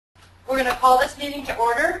We're going to call this meeting to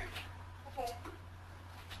order. Okay.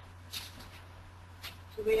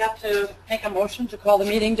 Do we have to make a motion to call the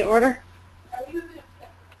meeting to order? Are you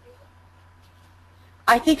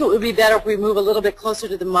I think it would be better if we move a little bit closer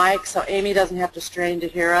to the mic so Amy doesn't have to strain to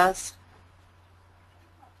hear us.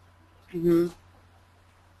 Mm-hmm.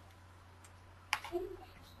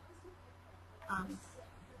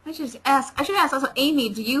 I should ask also, Amy,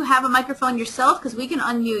 do you have a microphone yourself? Because we can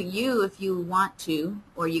unmute you if you want to,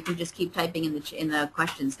 or you can just keep typing in the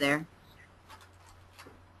questions there.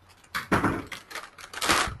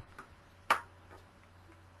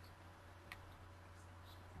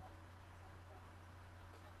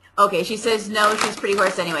 Okay, she says no, she's pretty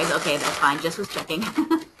hoarse anyways. Okay, that's fine. Just was checking.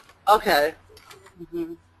 Okay.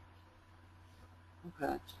 Mm-hmm.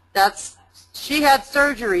 Okay. She had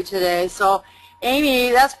surgery today, so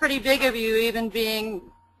Amy, that's pretty big of you, even being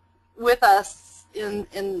with us in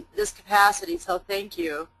this capacity, so thank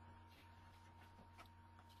you.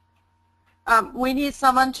 We need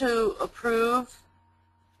someone to approve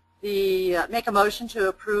make a motion to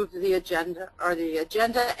approve the agenda,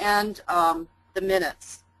 and the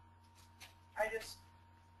minutes. I just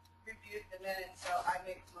reviewed the minutes, so I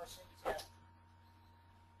make the motion to.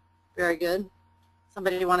 Very good.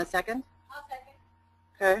 Somebody want a second? I'll second.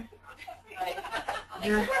 Okay.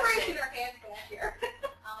 We're raising our hands back here.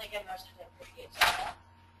 I'll make a motion to approve the agenda.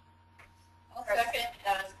 I'll Chris, second.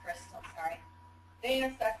 that was Crystal, sorry. Dana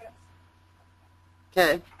seconds.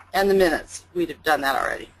 Okay. And the minutes. We'd have done that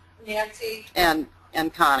already. Nancy. And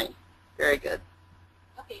Connie. Very good.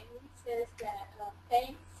 Okay, Lee says that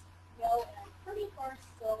thanks, no, and I'm pretty hoarse,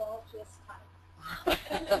 so I'll just type.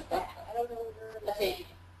 I don't know where that. Okay.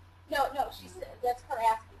 No, she said that's her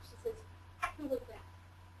asking. She says, who was that?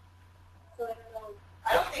 So I don't know.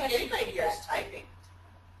 I don't think anybody here is typing.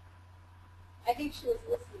 I think she was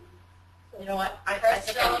listening. So You know what? I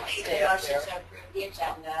Crystal think I made made the the motion motion to approve the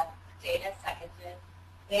agenda. Dana seconded.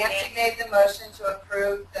 Nancy made the motion to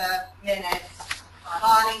approve the minutes.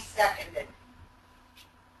 Connie seconded.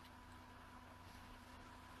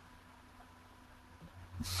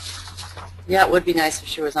 Yeah, it would be nice if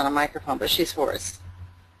she was on a microphone, but she's hoarse.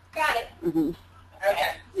 got it. Mm-hmm.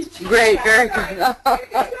 Okay. Great, very good.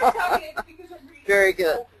 Very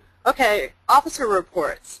good. Okay, officer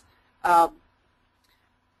reports.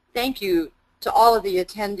 Thank you to all of the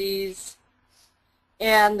attendees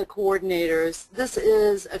and the coordinators. This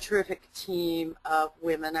is a terrific team of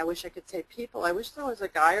women. I wish I could say people. I wish there was a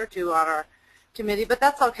guy or two on our committee, but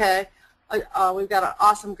that's okay. We've got an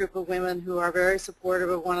awesome group of women who are very supportive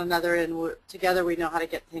of one another, and together we know how to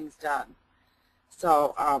get things done.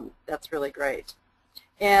 So that's really great.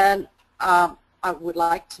 And I would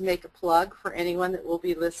like to make a plug for anyone that will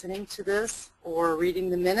be listening to this or reading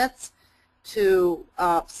the minutes to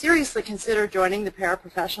seriously consider joining the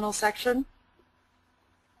paraprofessional section.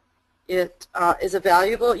 It is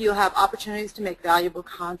you'll have opportunities to make valuable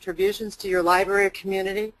contributions to your library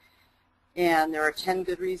community, and there are 10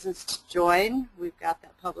 good reasons to join. We've got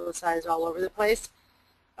that publicized all over the place.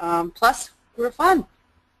 Plus, we're fun.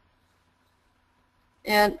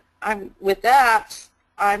 And with that,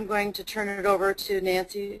 I'm going to turn it over to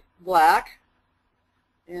Nancy Black,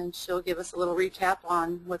 and she'll give us a little recap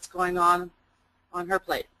on what's going on her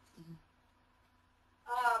plate.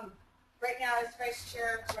 Right now, as Vice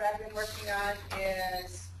Chair, what I've been working on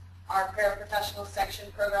is our paraprofessional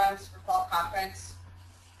section programs for fall conference.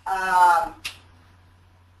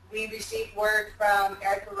 We received word from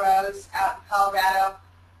Erica Rose out in Colorado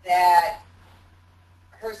that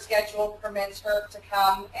her schedule permits her to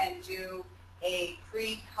come and do a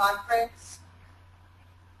pre-conference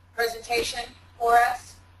presentation for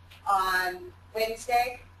us on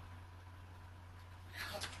Wednesday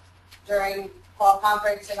during fall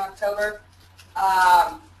conference in October.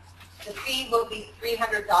 The fee will be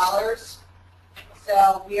 $300.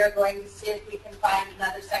 So we are going to see if we can find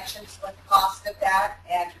another section to split the cost of that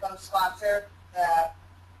and co-sponsor the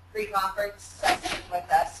pre-conference session with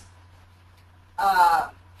us.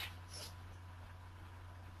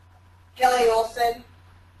 Kelly Olson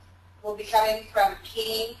will be coming from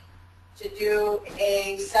Keene to do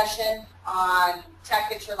a session on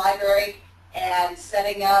tech at your library and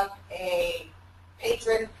setting up a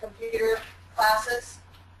patron computer classes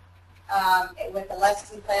with the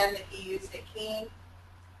lesson plan that he used at Keene.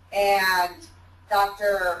 And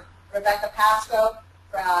Dr. Rebecca Pasco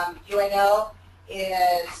from UNO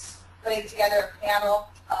is putting together a panel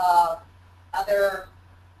of other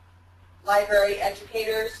library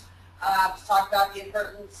educators to talk about the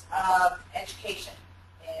importance of education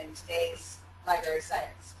in today's library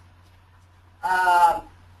science.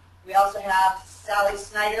 We also have Sally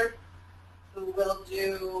Snyder, who will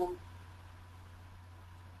do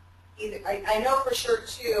either, I know for sure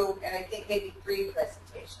 2, and I think maybe 3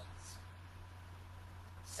 presentations.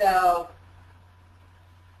 So,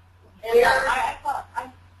 And I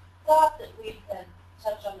thought that we had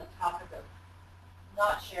touched on the topic of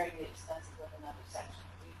not sharing the expenses with another section.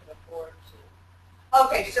 We could afford to.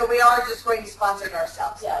 okay, so we are just going to sponsor it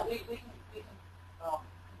ourselves. Yeah, we can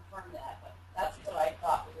confirm that, but that's what I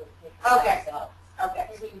thought we would take Okay. ourselves. Okay.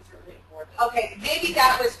 We can certainly afford it. Okay, maybe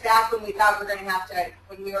that was back when we thought we were going to have to,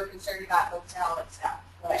 when we were concerned about hotel and stuff.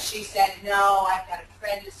 But she said, no, I've got a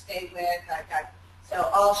friend to stay with. So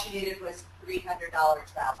all she needed was $300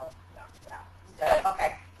 travel. So,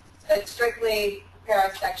 okay. So it's strictly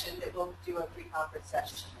para section that we'll do a pre-conference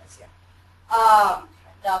session this year.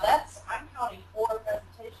 Now I'm counting 4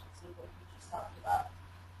 presentations with what you just talked about.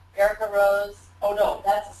 Erica Rose, oh no,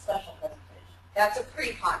 that's a special presentation. That's a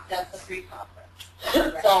pre-conference. That's a pre-conference.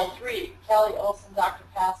 So 3, Kelly Olson, Dr.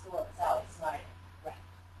 Pascal, and Sally Snyder. Right.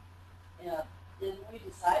 Yeah. Didn't we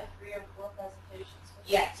decide 3 or 4 presentations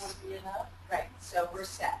Yes. would be enough? Right, so we're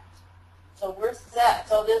set. So we're set.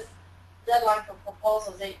 So this deadline for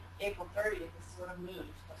proposals April 30th is sort of moved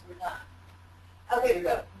because we're done. Okay,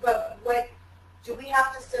 but what, do we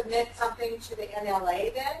have to submit something to the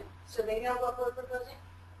NLA then, so they know what we're proposing?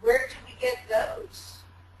 Where do we get those?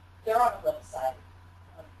 They're on the website.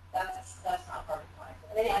 That's not part of mine.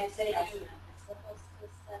 They I say are you. supposed to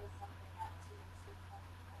send something out to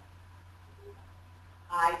you.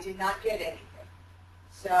 I did not get anything.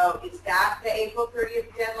 So is that the April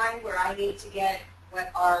 30th deadline where I need to get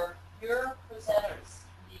what our, Your presenters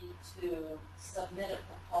need to submit a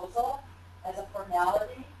proposal as a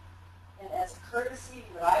formality, and as a courtesy,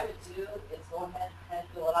 what I would do is go ahead and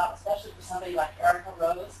fill it out, especially for somebody like Erica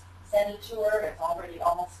Rose. Send it to her. It's already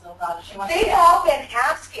almost filled out. She wants to they've get- all been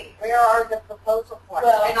asking, where are the proposal forms?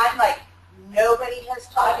 Well- And I'm like, nobody has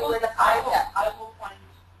told me where to find them. I will find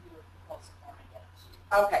you a proposal form and get it to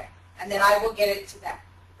you. Okay, and then I will get it to them.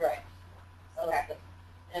 Right. So Okay.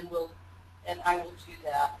 and I will do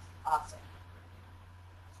that. Awesome.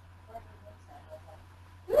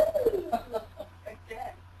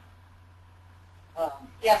 Okay.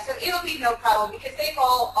 Yeah, so it'll be no problem because they've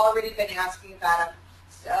all already been asking about them.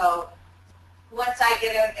 So once I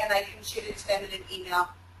get it and I can shoot it to them in an email,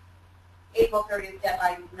 April 30th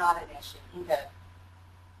deadline, not an issue. Okay.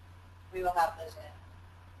 We will have those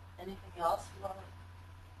in. Anything else you want to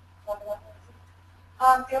talk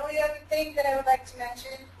about? The only other thing that I would like to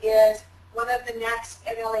mention is one of the next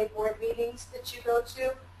NLA board meetings that you go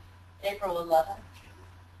to, April 11th.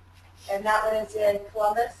 and that one is in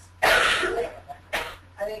Columbus.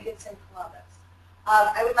 I think it's in Columbus.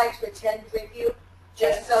 I would like to attend with you,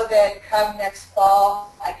 just so that come next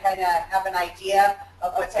fall, I kind of have an idea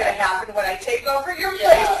of what's going to happen when I take over your place.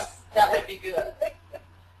 Yes, that would be good.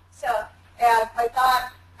 So, and my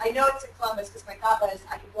thought, I know it's in Columbus because my thought was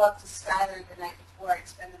I could go up to Schuyler the night before and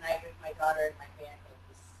spend the night with my daughter and my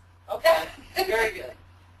grandbabies. Okay, very good.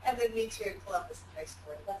 And then meet you in Columbus the next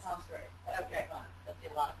morning. That sounds great. That'd be fun. That'd be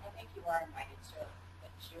a lot. I think you are invited to the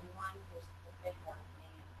June one, there's the big one in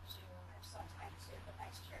June or sometime too, the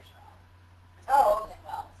vice chairs are all. Oh, okay. As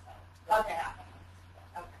well, so. Okay.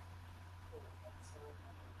 Okay.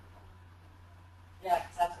 Yeah,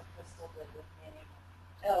 because that's what Crystal did with me.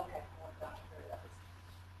 Oh, okay. I went down to her. That was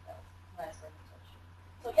nice presentation.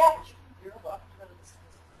 So yeah, you're welcome to go to this.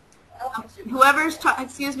 Whoever's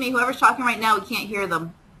whoever's talking right now, we can't hear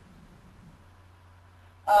them.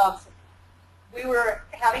 We were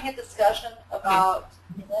having a discussion about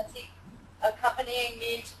Nancy accompanying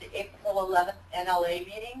me to the April 11th NLA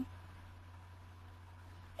meeting,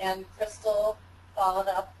 and Crystal followed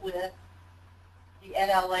up with the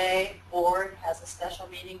NLA board has a special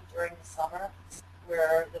meeting during the summer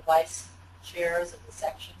where the vice chairs of the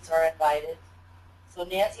sections are invited. So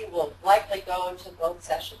Nancy will likely go to both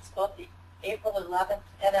sessions, both the April 11th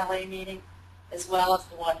NLA meeting as well as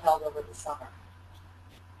the one held over the summer.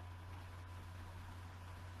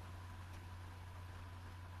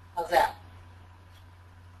 How's that?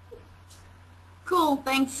 Cool,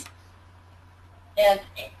 thanks. And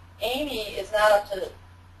Amy is not up to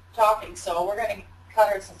talking, so we're going to cut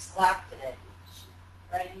her some slack today. She's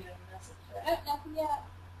writing you a message. Nothing yet.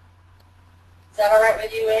 Is that all right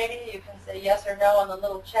with you, Amy? You can say yes or no in the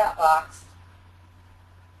little chat box.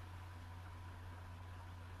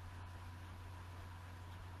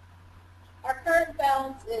 Our current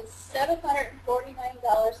balance is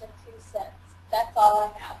 $749.02. That's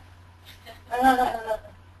all I have.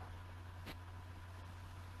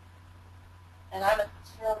 And I'm a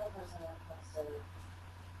terrible person when it comes to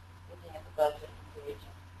looking at the budget and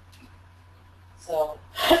gauging. So,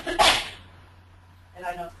 and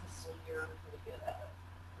I know Crystal, you're pretty good at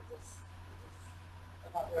it.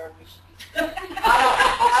 about where we should be.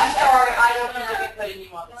 I'm sorry, I don't need to be putting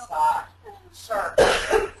you on the spot. Sure.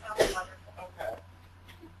 Sounds wonderful. Okay.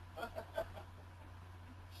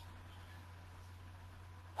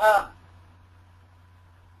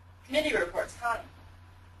 Committee reports, Connie.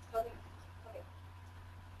 Okay.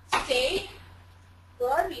 Today,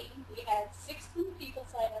 for our meeting, we had 16 people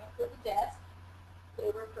sign up for the desk. They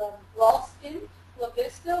were from Ralston, La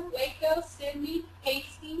Vista, Waco, Sydney,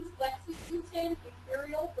 Hastings, Lexington,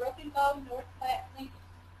 Imperial, Broken Bow, North Platte, Lincoln.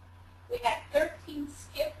 We had 13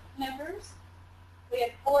 SKIP members. We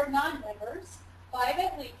had 4 non-members, 5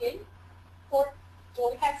 at Lincoln, 4,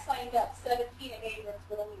 well, we had signed up 17 at Abrams,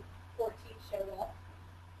 but only 14 showed up.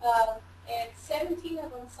 And 17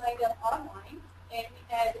 of them signed up online, and we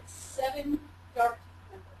had 7 DART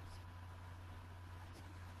members.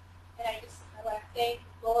 And I want to thank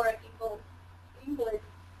Laura England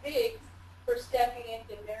Biggs for stepping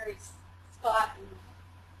into Mary's spot and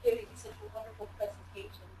giving such a wonderful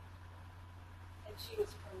presentation. And she was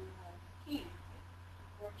from Keene.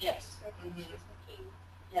 Yes. She was from Keene.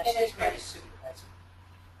 Yes, And she's then- very supervisor.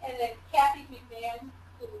 And then Kathy McMahon,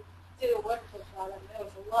 who did a wonderful job. I mean, there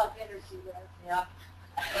was a lot of energy there. Yeah.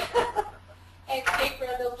 And Kate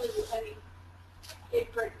Brundle, who, gave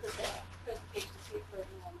great presentation too for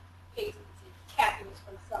Casey. Kathy was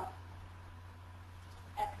from South.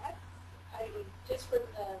 And that's, I mean, just for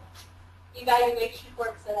the evaluation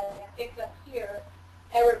forms that I picked up here,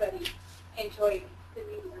 everybody enjoyed the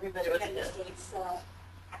meeting. Everybody was good. tremendously. So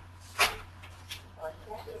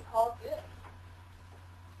that is all good.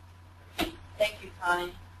 Thank you,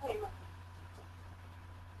 Connie. Hey,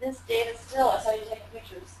 This Dana Still, I saw you taking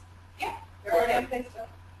pictures. yeah. You're okay.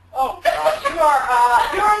 Oh, gosh,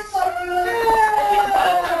 you're so good.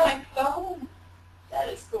 My phone. That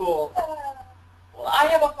is cool. Well, I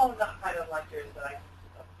have a phone not quite unlike yours, but I can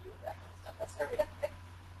keep up with you with that kind of stuff. That's everything.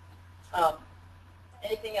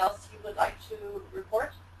 Anything else you would like to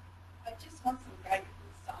report? I just want some guidance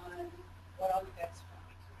on what all you guys want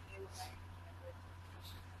me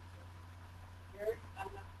to do. I'm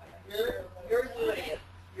not quite sure. You're doing it.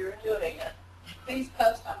 You're doing it. Please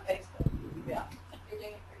post on Facebook. Yeah. You're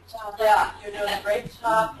doing a great job. Yeah, you're doing a great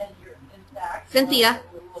job, and you're in fact. Cynthia.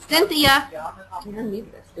 Cynthia. I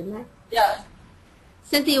unmuted us, didn't I? Yes.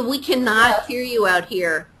 Cynthia, we cannot Yes. hear you out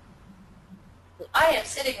here. I am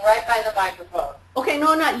sitting right by the microphone. Okay,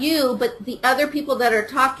 no, not you, but the other people that are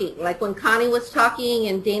talking. Like when Connie was talking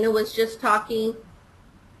and Dana was just talking,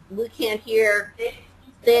 we can't hear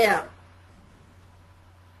them.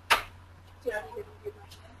 Do I need to do my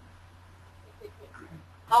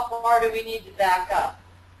How far do we need to back up?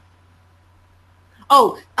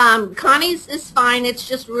 Oh, Connie's is fine. It's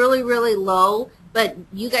just really, really low. But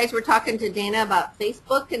you guys were talking to Dana about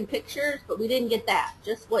Facebook and pictures, but we didn't get that.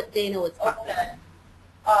 Just what Dana was talking about.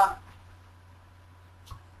 Okay.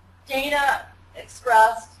 Dana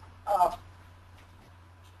expressed an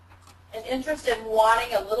interest in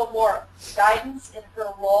wanting a little more guidance in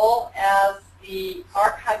her role as the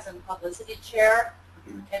Archives and Publicity Chair,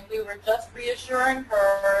 and we were just reassuring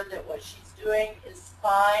her that what she's doing is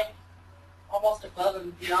fine, almost above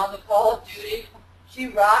and beyond the call of duty. She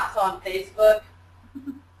rocks on Facebook.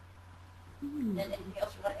 And anything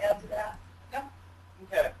else you want to add to that? No?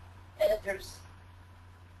 Okay.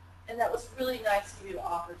 And that was really nice of you to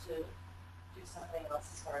offer to do something else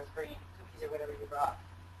as far as bringing cookies or whatever you brought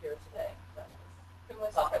here today. Who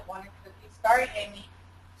was off at one cookies? Sorry, Amy.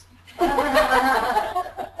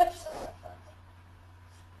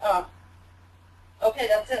 Okay,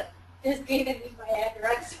 that's it. Does Dana need my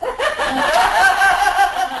address?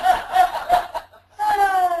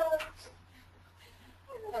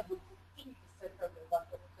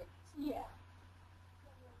 Yeah.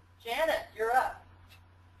 Janet, you're up.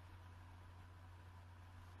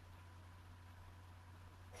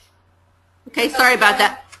 Okay, sorry about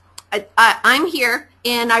that. I'm here,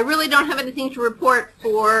 and I really don't have anything to report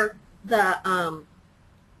for the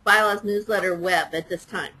Bylaws newsletter web at this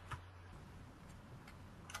time.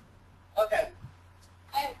 Okay.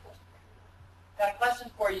 I have a question. Got a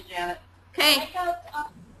question for you, Janet. Okay.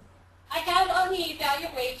 I got on the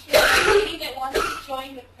evaluation a lady that wants to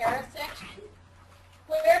join the para section.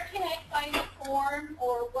 Where can I find the form,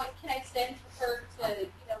 or what can I send to her to,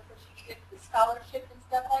 for she can get the scholarship and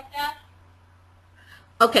stuff like that?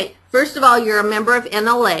 Okay, first of all, you're a member of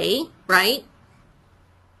NLA, right?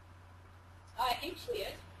 I think she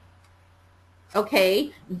is.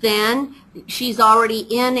 Okay, then she's already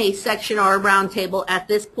in a section or a round table at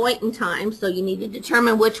this point in time, so you need to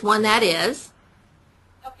determine which one that is.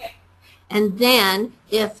 Okay. And then,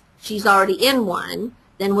 if she's already in one,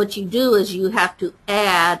 then what you do is you have to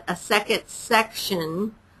add a second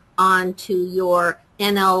section onto your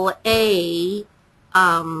NLA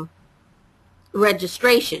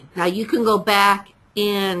registration. Now you can go back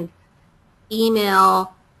and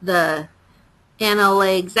email the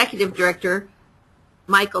NLA executive director,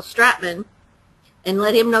 Michael Stratman, and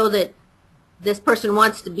let him know that this person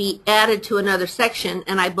wants to be added to another section,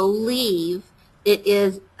 and I believe it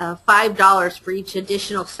is $5 for each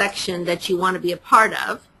additional section that you want to be a part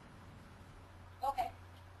of. Okay.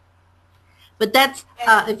 But that's,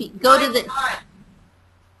 if you go to the...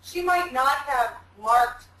 She might not have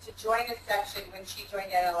marked to join a section when she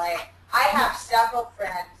joined NLA. I have several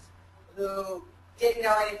friends who didn't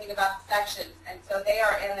know anything about the sections, and so they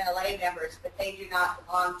are NLA members, but they do not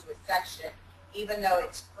belong to a section, even though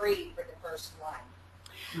it's free for the first one.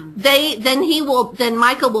 Then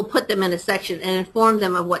Michael will put them in a section and inform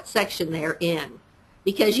them of what section they're in,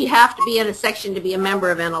 because you have to be in a section to be a member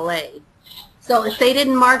of NLA. So if they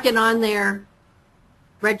didn't mark it on their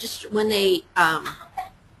register when they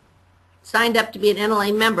signed up to be an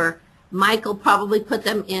NLA member, Michael probably put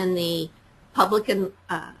them in the public and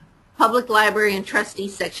public library and trustee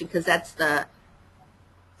section, because that's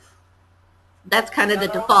kind of the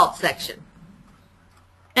default section.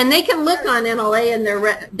 And they can look on NLA and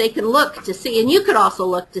they can look to see, and you could also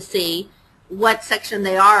look to see what section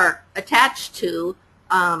they are attached to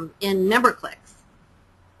in member clicks.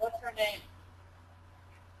 What's her name?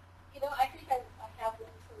 You know, I think I have one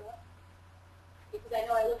to look, because I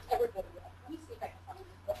know I looked everybody up. Let me see if I can find it.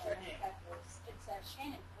 It's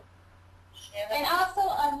Shannon. Shannon? And also,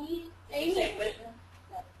 Amy. Did you say Whitman?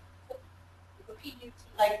 No, P-U-T.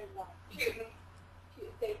 Like, Thank you.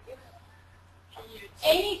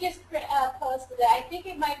 Amy just posted it. I think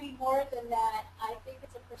it might be more than that. I think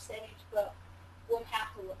it's a percentage, but we'll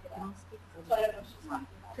have to look it up. But I don't know what she's talking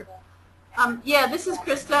about. Yeah, this is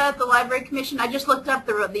Krista at the Library Commission. I just looked up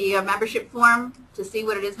the membership form to see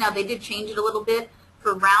what it is now. They did change it a little bit.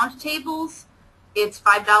 For round tables, it's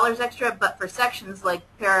 $5 extra, but for sections like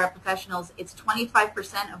paraprofessionals, it's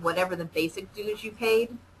 25% of whatever the basic dues you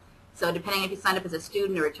paid. So depending if you signed up as a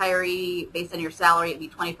student or retiree, based on your salary, it'd be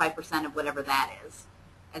 25% of whatever that is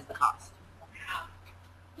as the cost.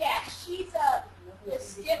 Yeah, she's the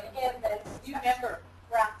stiff in the new member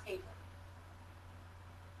round table.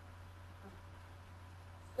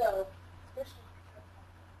 So,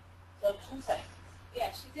 So 2 seconds. yeah,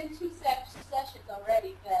 she's in 2 sessions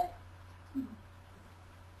already, but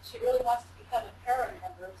she really wants to become a para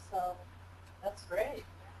member, so That's great.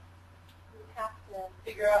 we have to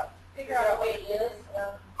Figure out what it is.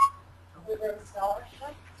 With her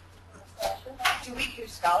scholarship. Do we do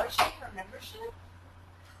scholarship or membership?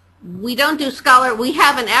 We don't do we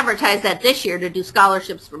haven't advertised that this year to do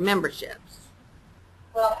scholarships for memberships.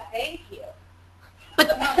 Well, thank you. But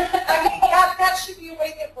I mean, that should be a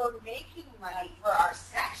way that we're making money for our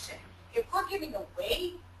section. If we're giving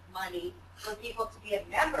away money for people to be a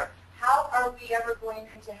member, how are we ever going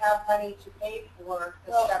to have money to pay for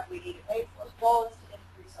the stuff we need to pay for? The goal is to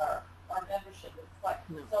increase our membership. It's like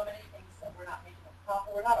No. so many things that we're not making a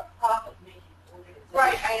profit. We're not a profit-making organization.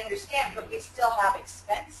 Right, I understand, but we still have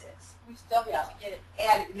expenses. We still have to get it.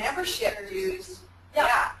 And membership dues,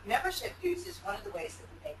 yeah, membership dues is one of the ways that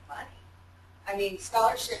we make money. I mean,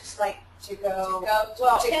 scholarships like to go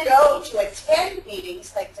to attend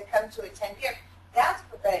meetings, like to come to attend here, that's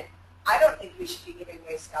great. I don't think we should be giving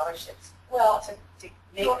away scholarships to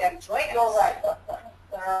make them join us. You're right. But let me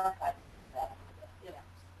clarify that. You know,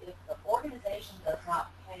 if the organization does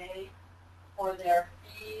not pay for their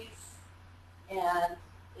fees, and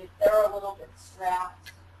if they're a little bit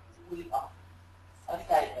strapped, we offer a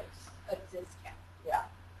stipend, a discount. Yeah.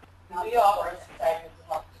 We offer a stipend to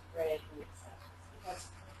help defray the expenses. Because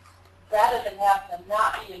rather than have them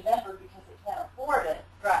not be a member because they can't afford it,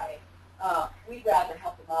 Right. we'd rather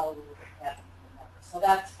help them out a little bit and have them be a member. So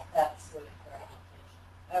that's sort of clarification.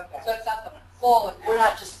 Okay. So it's not the full, we're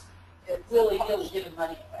not just really giving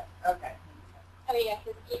money away. Okay. I mean, yeah,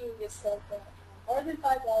 because Amy just said that more than $5.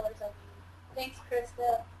 I mean, thanks,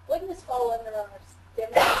 Krista. Wouldn't this fall under our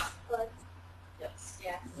stimulus funds? Yes.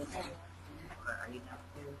 Yes.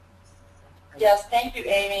 Yes, thank you,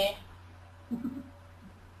 Amy.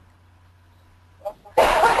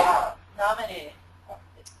 Nominee.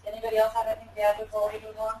 Anybody else have anything to add before we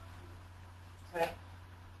move on? Okay.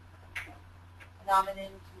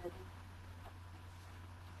 Nominating committee.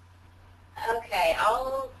 Okay,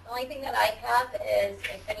 the only thing that I have is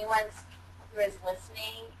if anyone who is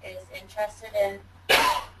listening is interested in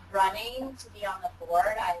running to be on the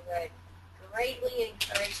board, I would greatly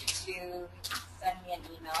encourage you to send me an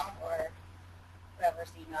email or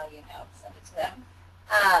whoever's email you know, send it to them.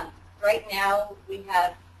 Right now, we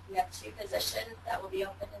have 2 positions that will be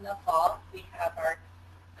open in the fall. We have our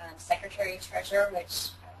secretary treasurer, which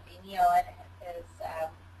Amy Owen is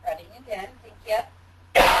running again. Thank you.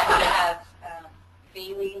 And we have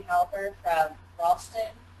Bailey Halper from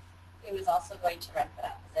Ralston, who is also going to run for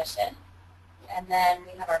that position. And then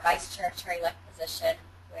we have our vice chair elect position,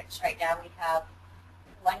 which right now we have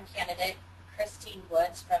 1 candidate, Christine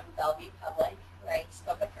Woods from Bellevue Public, who I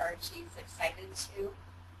spoke with her, and she's excited to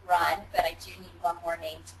run, but I do need 1 more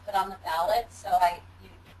name to put on the ballot. So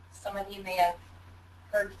some of you may have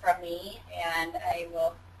heard from me, and I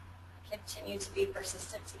will continue to be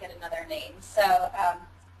persistent to get another name. So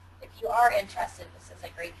if you are interested, this is a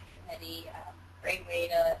great committee, great way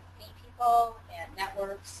to meet people and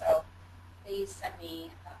network. So please send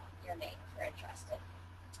me your name if you're interested.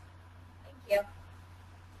 Thank you.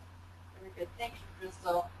 Very good. Thank you,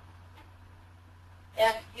 Crystal.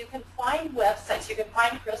 And you can find websites. You can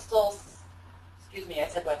find Crystal's, excuse me, I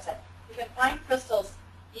said website. You can find Crystal's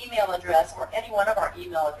email address or any one of our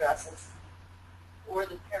email addresses or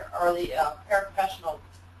the paraprofessional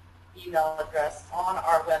email address on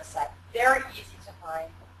our website. Very easy to find,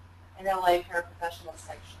 NLA Paraprofessional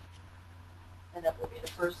section. And that will be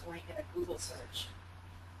the first link in a Google search.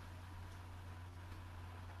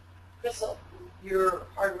 Crystal, your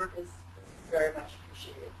hard work is very much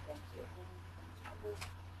appreciated. Thank you.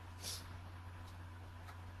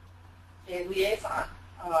 Okay, liaison.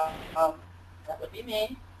 That would be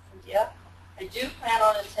me, Cynthia. I do plan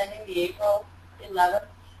on attending the April 11th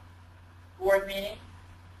board meeting,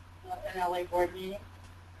 NLA board meeting.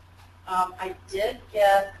 I did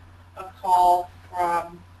get a call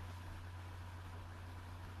from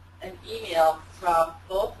an email from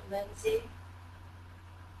both Lindsay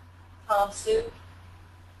Tomsu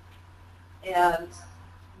and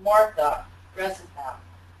Martha Rosenthal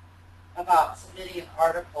about submitting an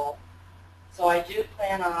article. So I do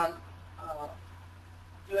plan on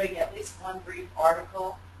doing at least 1 brief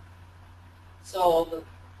article so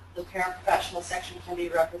the paraprofessional section can be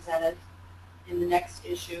represented in the next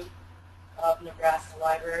issue of Nebraska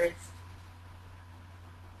Libraries.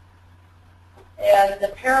 And the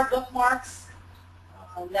para bookmarks,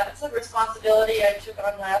 that's a responsibility I took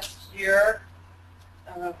on last year,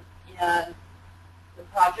 and the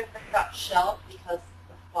project got shelved because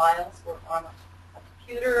the files were on a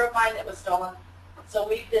computer of mine that was stolen. So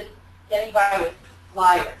we've been getting by with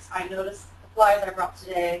flyers. I noticed the flyers I brought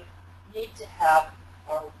today need to have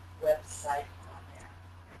our website on there.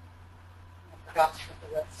 I forgot to put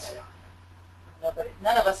the website on there.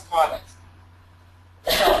 None of us caught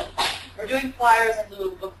it. So we're doing flyers in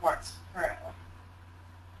lieu of bookmarks currently.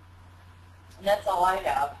 And that's all I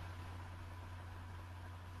have.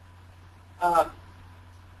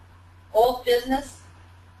 Old business,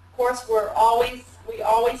 of course, we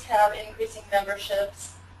always have increasing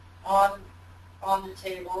memberships on the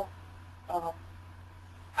table.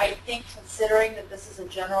 I think considering that this is a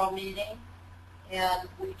general meeting and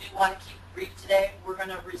we do want to keep it brief today, we're going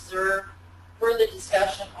to reserve further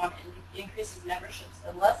discussion on increasing memberships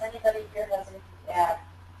unless anybody here has anything to add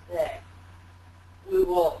today. We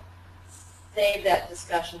will save that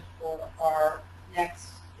discussion for our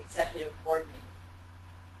next executive board meeting.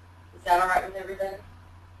 Is that all right with everybody?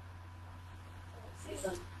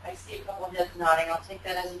 I see a couple of heads nodding. I'll take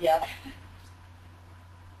that as a yes.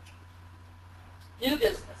 New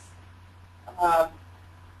business.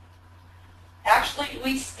 Actually,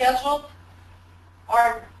 we scheduled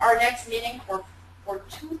our next meeting for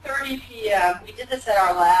 2:30 p.m. We did this at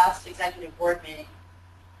our last executive board meeting.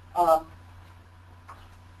 Our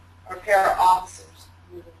para officers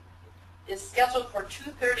meeting is scheduled for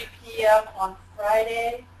 2:30 p.m. on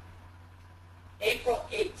Friday, April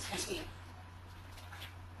 18th.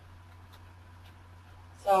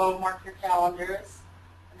 So mark your calendars.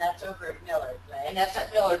 And that's over at Millard, right? And that's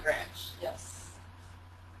at Millard Ranch, yes.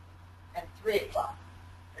 And 3 o'clock.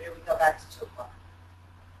 Or do we go back to 2 o'clock?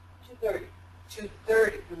 2:30.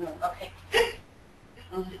 2:30. Mm-hmm. Okay.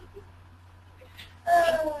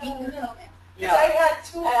 Yeah. I had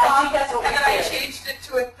 2 I o'clock, think that's what we and then I did. changed it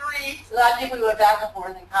to a 3. So I think we went back and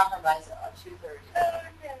forth and compromised it on 2:30.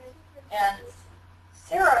 And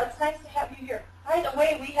Sarah, it's nice to have you here. By the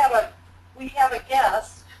way, we have a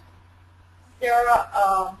guest,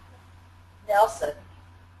 Sarah Nelson,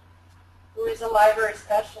 who is a library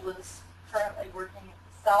specialist currently working at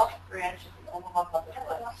the South Branch of the Omaha Public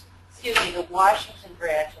Library. Excuse me, the Washington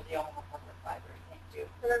branch of the Omaha Public Library. Thank you.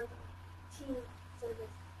 Her team service.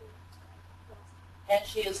 And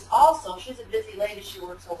she is also, she's a busy lady. She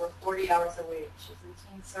works over 40 hours a week. She's in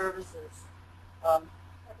teen services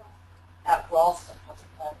at Ralston Public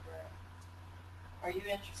Library. Are you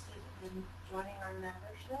interested in joining our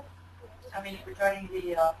membership? I mean, we're joining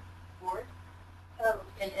the board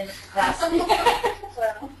in capacity.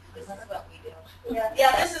 Well, this is what we do.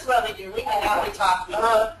 Yeah, this is what we do. We hang out, we talk.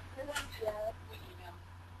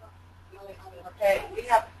 Okay, we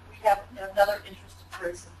have another interested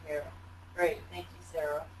person here. Great, thank you,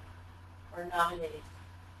 Sarah. We're nominating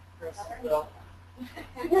person, Will.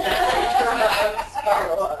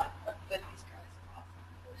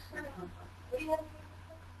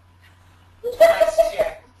 Vice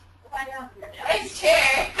chair. Vice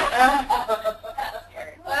chair.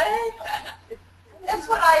 What? That's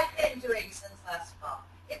what I've been doing since last fall.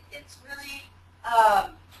 It's really,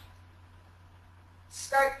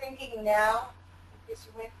 start thinking now,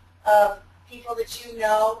 of people that you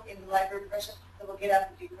know in the library profession that will get up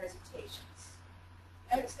and do presentations.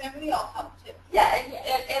 And everybody else help too. Yeah, and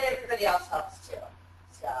everybody else helps too.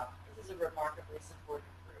 So, This is a remarkably supportive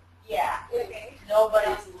group. yeah. Okay.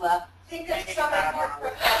 Nobody's left. Think of some of your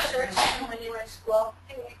professors when you were in school,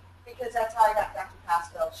 because that's how I got Dr.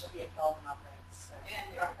 Pascal. She'll be a fellow of my friends.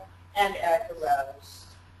 And Erica Rose.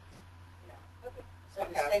 So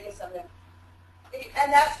just think of some of them.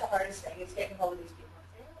 And that's the hardest thing, is getting hold of these people and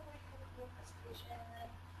saying, oh, I have a cool presentation,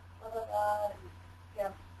 blah, blah, blah.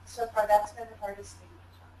 And, so far that's been the hardest thing.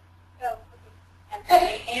 Oh,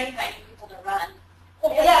 okay. And finding people to run.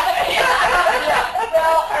 Yeah.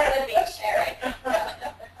 Well, part of the being sharing.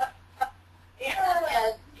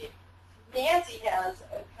 And Nancy has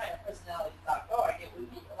a kind of personality thought, oh, it would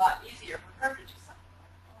be a lot easier for her to do something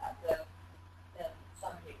like that than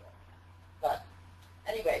some people. But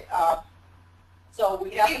anyway, so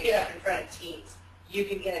we You have can get up in front of teens. You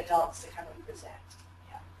can get adults to come and present.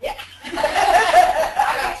 Yeah.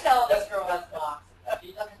 I can tell this girl has moms.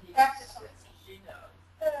 She doesn't need practice. She knows.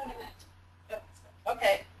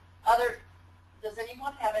 Okay. Does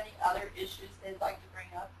anyone have any other issues they'd like to bring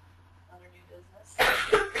up under new business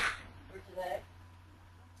for today?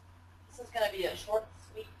 This is going to be a short,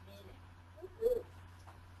 sweet meeting.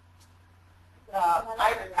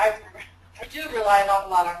 I do rely an awful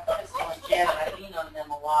lot on Crystal and Jen. I lean on them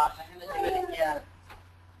a lot. I'm going to do it again,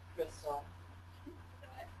 Crystal.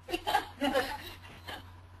 Do you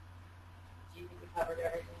think we covered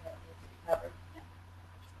everything that needs to be covered?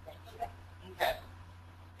 Thank you. Okay.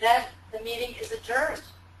 Then the meeting is adjourned.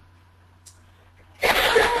 Yay!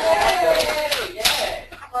 Yay!